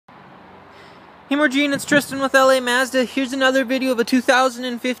Hey Margene, it's Tristan with LA Mazda. Here's another video of a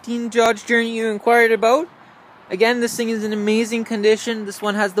 2015 Dodge Journey you inquired about. Again, this thing is in amazing condition. This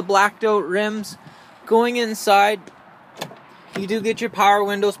one has the blacked out rims. Going inside, you do get your power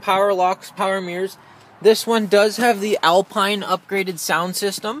windows, power locks, power mirrors. This one does have the Alpine upgraded sound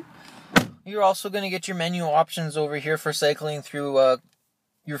system. You're also going to get your menu options over here for cycling through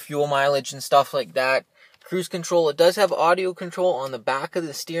your fuel mileage and stuff like that. Cruise control. It does have audio control on the back of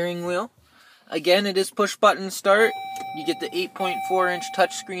the steering wheel. Again, it is push button start. You get the 8.4 inch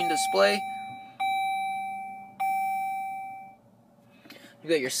touchscreen display. You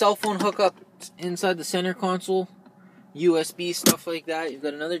got your cell phone hookup inside the center console, USB, stuff like that. You've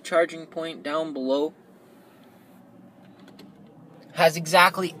got another charging point down below. Has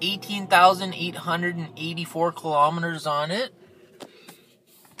exactly 18,884 kilometers on it.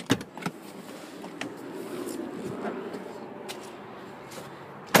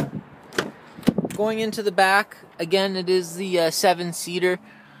 Going into the back, again, it is the 7-seater.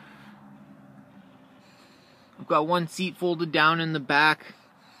 I've got one seat folded down in the back.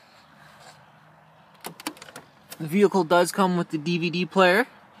 The vehicle does come with the DVD player.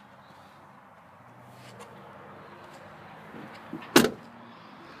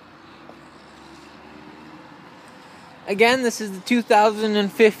 Again, this is the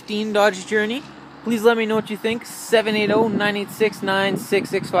 2015 Dodge Journey. Please let me know what you think.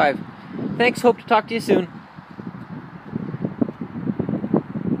 780-986-9665. Thanks, hope to talk to you soon.